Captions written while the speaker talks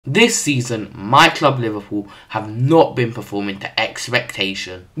This season, my club Liverpool have not been performing to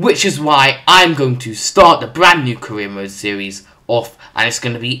expectation, which is why I'm going to start the brand new career mode series off, and it's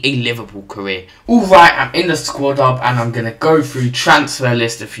going to be a Liverpool career. Alright, I'm in the squad hub and I'm going to go through transfer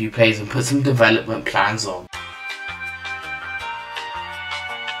list a few players and put some development plans on.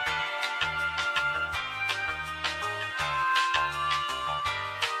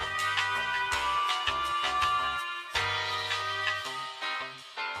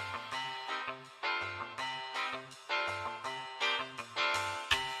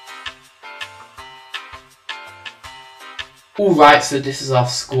 Alright, so this is our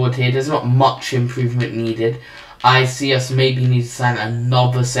squad here. There's not much improvement needed. I see us maybe need to sign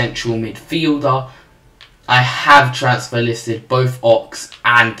another central midfielder. I have transfer listed both Ox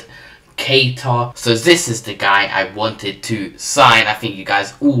and Keita. So this is the guy I wanted to sign. I think you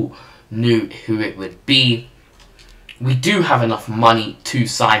guys all knew who it would be. We do have enough money to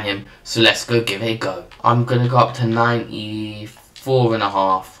sign him, so let's go give it a go. I'm going to go up to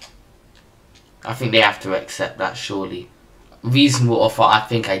 94.5. I think they have to accept that surely. Reasonable offer. I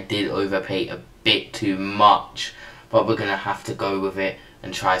think I did overpay a bit too much, but we're going to have to go with it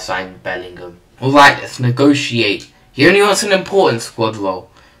and try signing Bellingham. Alright, let's negotiate. He only wants an important squad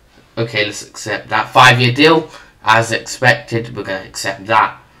role. Okay, let's accept that. 5-year deal, as expected. We're going to accept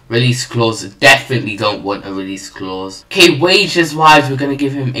that. Release clause, definitely don't want a release clause. Okay, wages wise, we're going to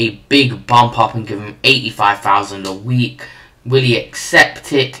give him a big bump up and give him 85,000 a week. Will he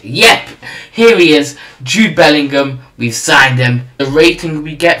accept it? Yep! Here he is, Jude Bellingham. We've signed him. The rating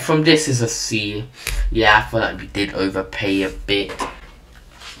we get from this is a C. Yeah, I feel like we did overpay a bit.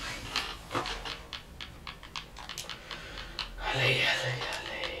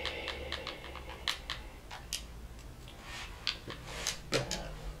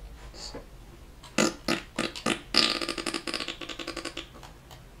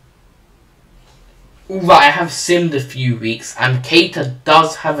 Alright, I have simmed a few weeks and Keita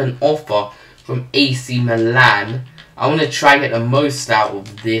does have an offer from AC Milan. I want to try and get the most out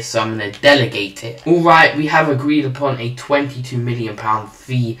of this, so I'm going to delegate it. Alright, we have agreed upon a £22 million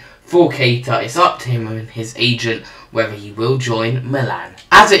fee for Keita. It's up to him and his agent whether he will join Milan.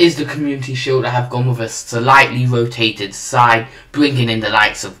 As it is the Community Shield, I have gone with a slightly rotated side, bringing in the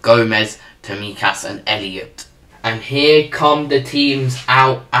likes of Gomez, Tsimikas and Elliott. And here come the teams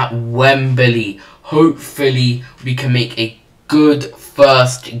out at Wembley. Hopefully we can make a good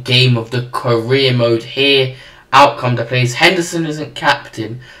first game of the career mode here. Out come the players. Henderson isn't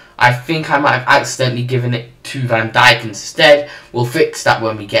captain. I think I might have accidentally given it to Van Dijk instead. We'll fix that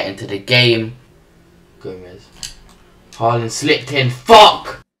when we get into the game. Gomez. Haaland slipped in.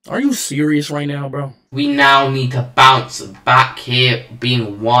 Fuck! Are you serious right now, bro? We now need to bounce back here,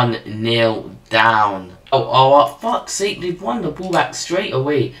 being 1-0 down. Oh, fuck's sake, they've won the ball back straight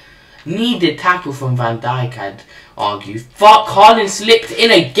away. Needed tackle from Van Dijk, I'd argue. Fuck, Haaland slipped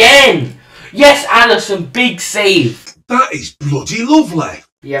in again! Yes, Alisson, big save! That is bloody lovely!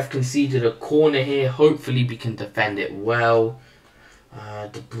 We have conceded a corner here. Hopefully we can defend it well.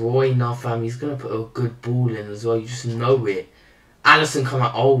 De Bruyne, fam, he's going to put a good ball in as well. You just know it. Alisson come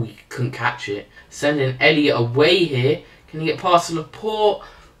out. Oh, he couldn't catch it. Sending Elliott away here. Can he get past Laporte?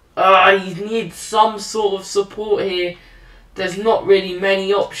 He needs some sort of support here. There's not really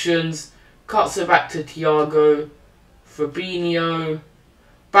many options. Cuts it back to Thiago. Fabinho.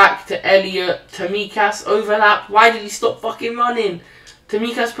 Back to Elliott. Tsimikas overlap. Why did he stop fucking running?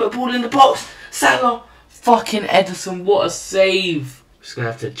 Tsimikas put a ball in the box. Salah. Fucking Ederson. What a save. Just going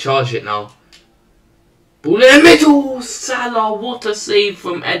to have to charge it now. Ball in the middle. Salah. What a save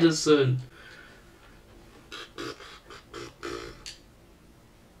from Ederson.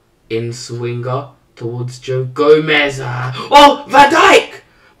 In swinger. Towards Joe Gomez. Oh, Van Dijk!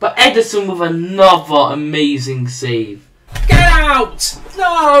 But Ederson with another amazing save. Get out!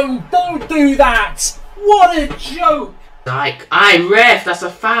 No, don't do that! What a joke! Dijk. Ref, that's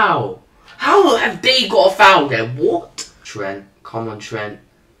a foul. How have they got a foul there? What? Trent. Come on, Trent.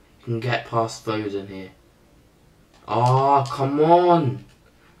 You can get past Foden here. Oh, come on.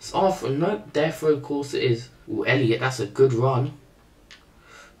 It's off. Nope, death throw, of course it is. Ooh, Elliott, that's a good run.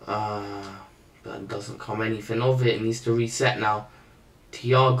 But doesn't come anything of it. It needs to reset now.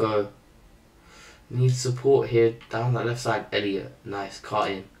 Thiago needs support here down that left side. Elliott, nice cut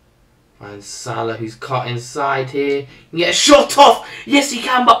in. And Salah, who's cut inside here. Can get a shot off. Yes, he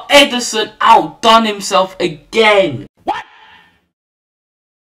can. But Ederson outdone himself again. What?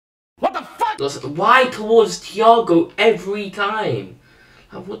 What the fuck? Why towards Thiago every time?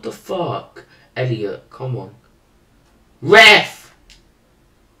 Like, what the fuck? Elliott, come on. Ref.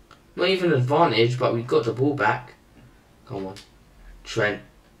 Not even an advantage, but we got the ball back. Come on. Trent.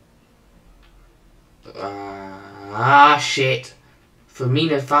 Shit.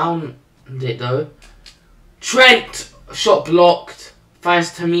 Firmino found it though. Trent, shot blocked.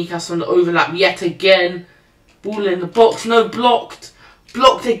 Finds Tamikas on the overlap yet again. Ball in the box, no, blocked.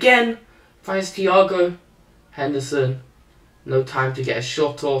 Blocked again. Finds Thiago. Henderson. No time to get a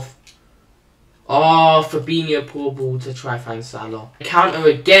shot off. Oh, Fabinho, poor ball to try find Salah. Counter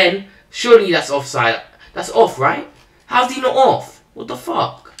again. Surely that's offside. That's off, right? How's he not off? What the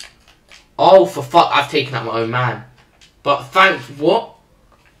fuck? Oh, for fuck, I've taken out my own man. But thank God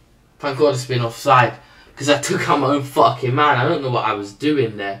it's been offside. Because I took out my own fucking man. I don't know what I was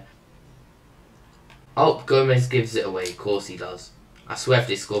doing there. Oh, Gomez gives it away. Of course he does. I swear if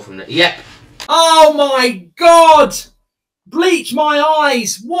they score from there. Yep. Oh my God! Bleach my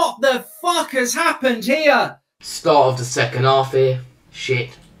eyes! What the fuck has happened here? Start of the second half here.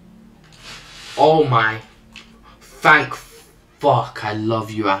 Shit. Oh my. Thank fuck. I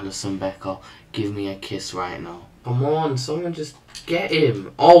love you, Alisson Becker. Give me a kiss right now. Come on, someone just get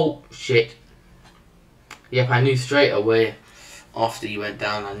him. Oh, shit. Yep, I knew straight away. After he went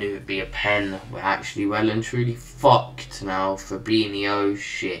down, I knew it'd be a pen. We're actually well and truly fucked now. Fabinho,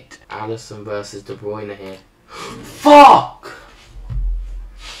 shit. Alisson versus De Bruyne here. Fuck!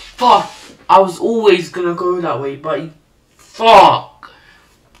 Fuck! I was always gonna go that way, but fuck!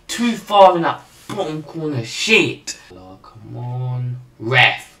 Too far in that bottom corner, shit! Oh, come on.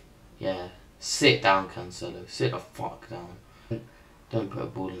 Ref! Yeah. Sit down, Cancelo. Sit the fuck down. Don't put a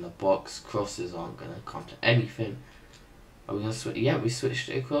ball in the box. Crosses aren't gonna come to anything. Are we gonna switch? Yeah, we switched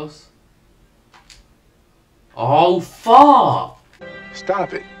it across. Oh, fuck!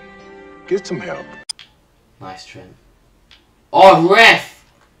 Stop it. Get some help. Nice, Trent. Oh, ref!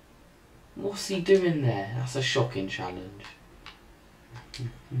 What's he doing there? That's a shocking challenge.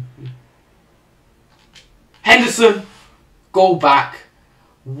 Henderson! Goal back.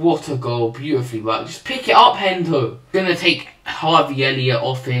 What a goal. Beautifully worked. Just pick it up, Hendo. Gonna take Harvey Elliott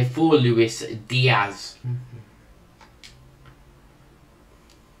off here for Luis Diaz.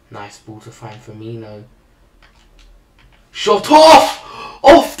 Nice ball to find Firmino. Shot off!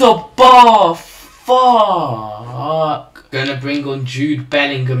 Off the bar! Fuck! Gonna bring on Jude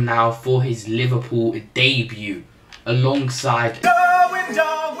Bellingham now for his Liverpool debut. Alongside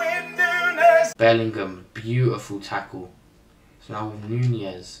Bellingham. Beautiful tackle. So now with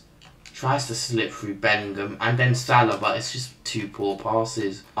Nunez. Tries to slip through Bellingham and then Salah, but it's just two poor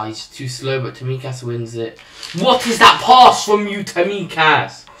passes. Oh, he's too slow, but Tamikas wins it. What is that pass from you,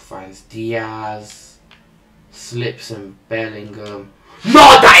 Tamikas? Finds Diaz. Slips and Bellingham. No,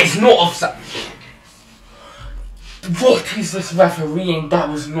 that is not offside. What is this refereeing? That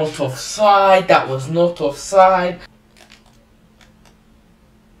was not offside. That was not offside.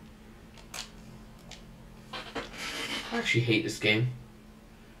 I actually hate this game.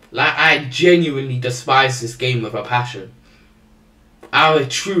 Like, I genuinely despise this game with a passion. I have a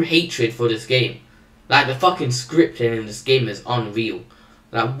true hatred for this game. Like, the fucking scripting in this game is unreal.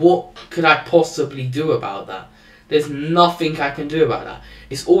 Like, what could I possibly do about that? There's nothing I can do about that.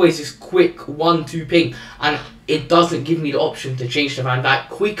 It's always this quick 1-2 ping, and it doesn't give me the option to change the Van Dijk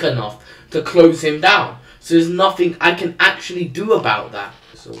quick enough to close him down. So there's nothing I can actually do about that.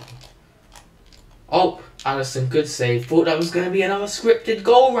 So, oh, Alisson, good save. Thought that was going to be another scripted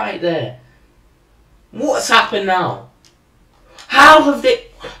goal right there. What's happened now?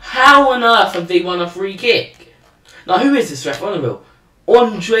 How on earth have they won a free kick? Now, who is this ref? Honourable.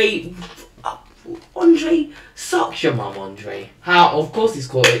 Andre, suck your mum, Andre. How? Of course he's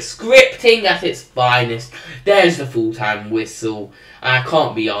called it scripting at its finest. There's the full-time whistle. I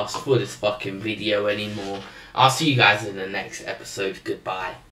can't be asked for this fucking video anymore. I'll see you guys in the next episode. Goodbye.